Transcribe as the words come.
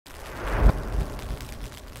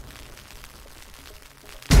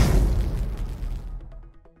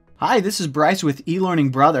Hi, this is Bryce with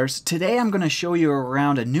eLearning Brothers. Today I'm going to show you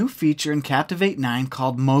around a new feature in Captivate 9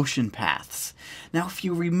 called Motion Paths. Now, if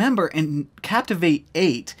you remember, in Captivate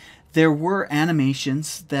 8, there were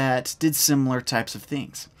animations that did similar types of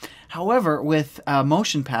things. However, with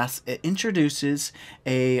Motion Paths, it introduces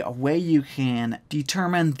a way you can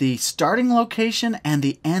determine the starting location and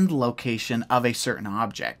the end location of a certain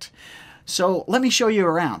object. So let me show you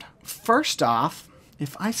around. First off,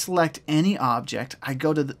 if I select any object, I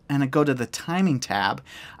go to the timing tab,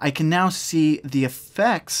 I can now see the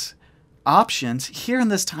effects options here in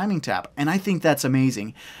this timing tab, and I think that's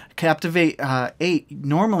amazing. Captivate 8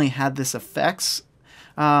 normally had this the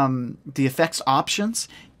effects options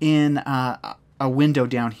in a window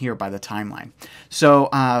down here by the timeline. So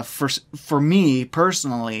for me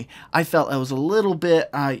personally, I felt it was a little bit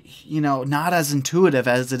not as intuitive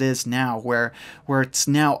as it is now, where it's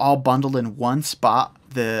now all bundled in one spot.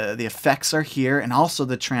 The effects are here, and also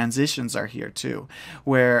the transitions are here too,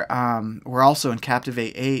 where we're also in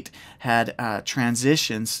Captivate 8 had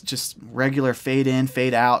transitions, just regular fade in,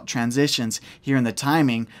 fade out transitions here in the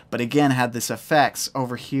timing, but again had this effects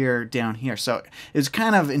over here, down here. So it was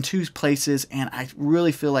kind of in two places, and I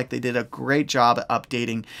really feel like they did a great job at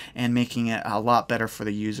updating and making it a lot better for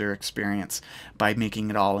the user experience by making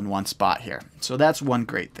it all in one spot here. So that's one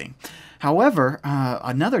great thing. However,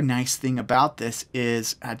 another nice thing about this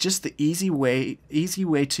is just the easy way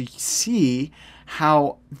to see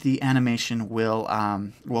how the animation will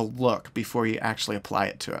look before you actually apply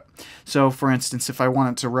it to it. So, for instance, if I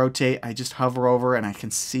want it to rotate, I just hover over and I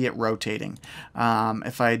can see it rotating.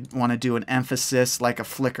 If I want to do an emphasis like a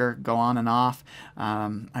flicker, go on and off,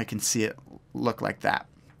 I can see it look like that.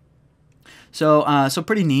 So,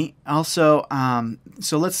 pretty neat. Also,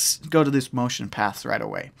 so let's go to this motion paths right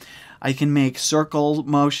away. I can make circle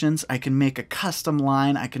motions, I can make a custom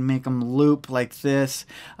line, I can make them loop like this,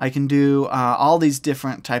 I can do all these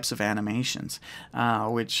different types of animations,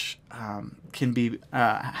 which can be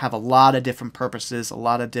have a lot of different purposes, a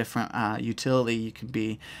lot of different utility you can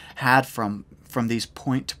be had from these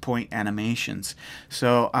point-to-point animations.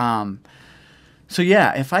 So so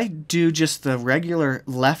yeah, if I do just the regular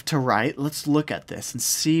left to right, let's look at this and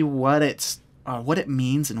see what it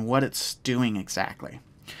means and what it's doing exactly.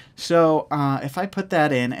 So if I put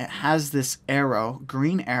that in, it has this arrow,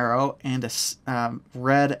 green arrow, and a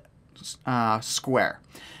red square,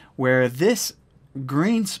 where this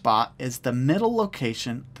green spot is the middle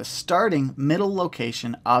location, the starting middle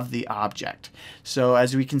location of the object. So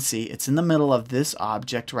as we can see, it's in the middle of this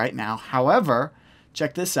object right now. However,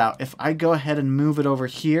 check this out. If I go ahead and move it over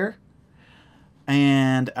here,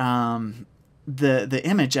 and the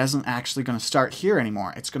image isn't actually going to start here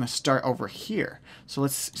anymore. It's going to start over here. So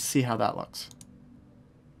let's see how that looks.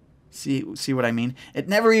 See what I mean? It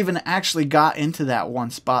never even actually got into that one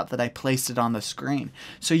spot that I placed it on the screen.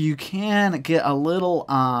 So you can get a little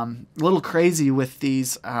crazy with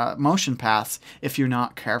these motion paths if you're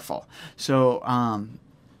not careful. So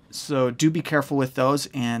so do be careful with those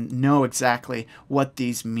and know exactly what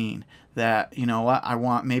these mean. That, you know what, I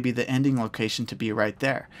want maybe the ending location to be right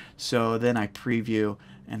there. So then I preview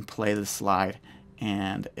and play the slide,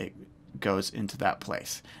 and it goes into that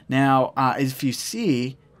place. Now, if you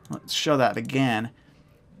see, let's show that again.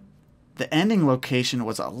 The ending location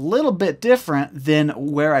was a little bit different than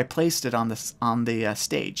where I placed it on the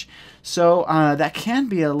stage. So that can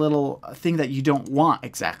be a little thing that you don't want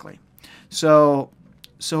exactly. So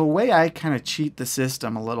a way I kind of cheat the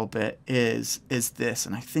system a little bit is this,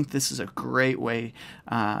 and I think this is a great way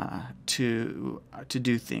to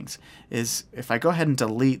do things, is if I go ahead and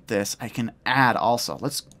delete this, I can add also.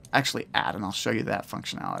 Let's actually add, and I'll show you that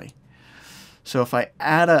functionality. So if I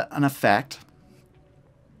add an effect,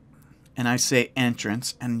 and I say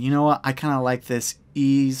entrance, and you know what, I kind of like this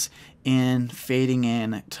ease in, fading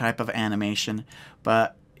in type of animation,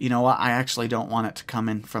 but you know what, I actually don't want it to come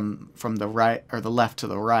in from the right or the left to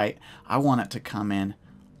the right. I want it to come in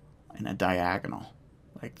a diagonal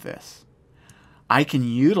like this. I can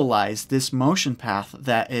utilize this motion path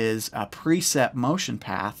that is a preset motion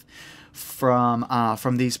path from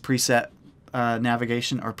these preset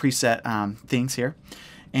navigation or preset things here,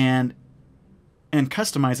 and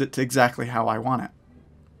customize it to exactly how I want it.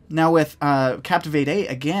 Now with Captivate 8,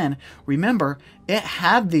 again, remember, it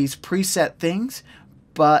had these preset things,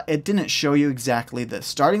 but it didn't show you exactly the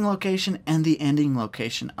starting location and the ending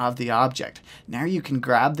location of the object. Now you can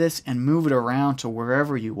grab this and move it around to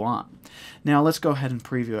wherever you want. Now let's go ahead and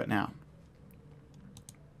preview it now.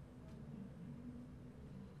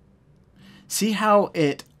 See how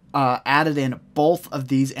it added in both of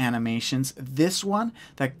these animations. This one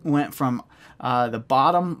that went from the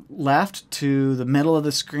bottom left to the middle of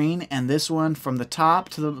the screen, and this one from the top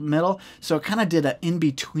to the middle. So it kind of did an in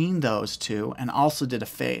between those two, and also did a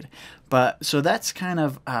fade. But so that's kind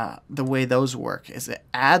of the way those work, is it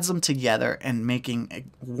adds them together and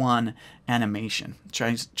making one animation.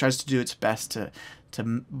 Tries to do its best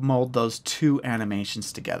to mold those two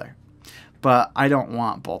animations together. But I don't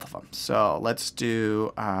want both of them. So let's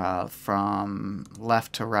do from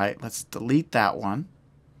left to right. Let's delete that one.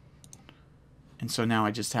 And so now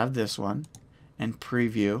I just have this one, and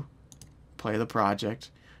preview, play the project,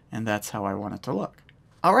 and that's how I want it to look.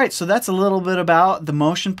 All right, so that's a little bit about the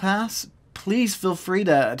motion paths. Please feel free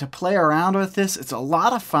to play around with this. It's a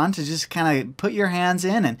lot of fun to just kind of put your hands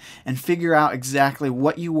in and figure out exactly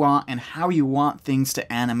what you want and how you want things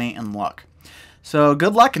to animate and look. So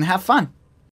good luck and have fun.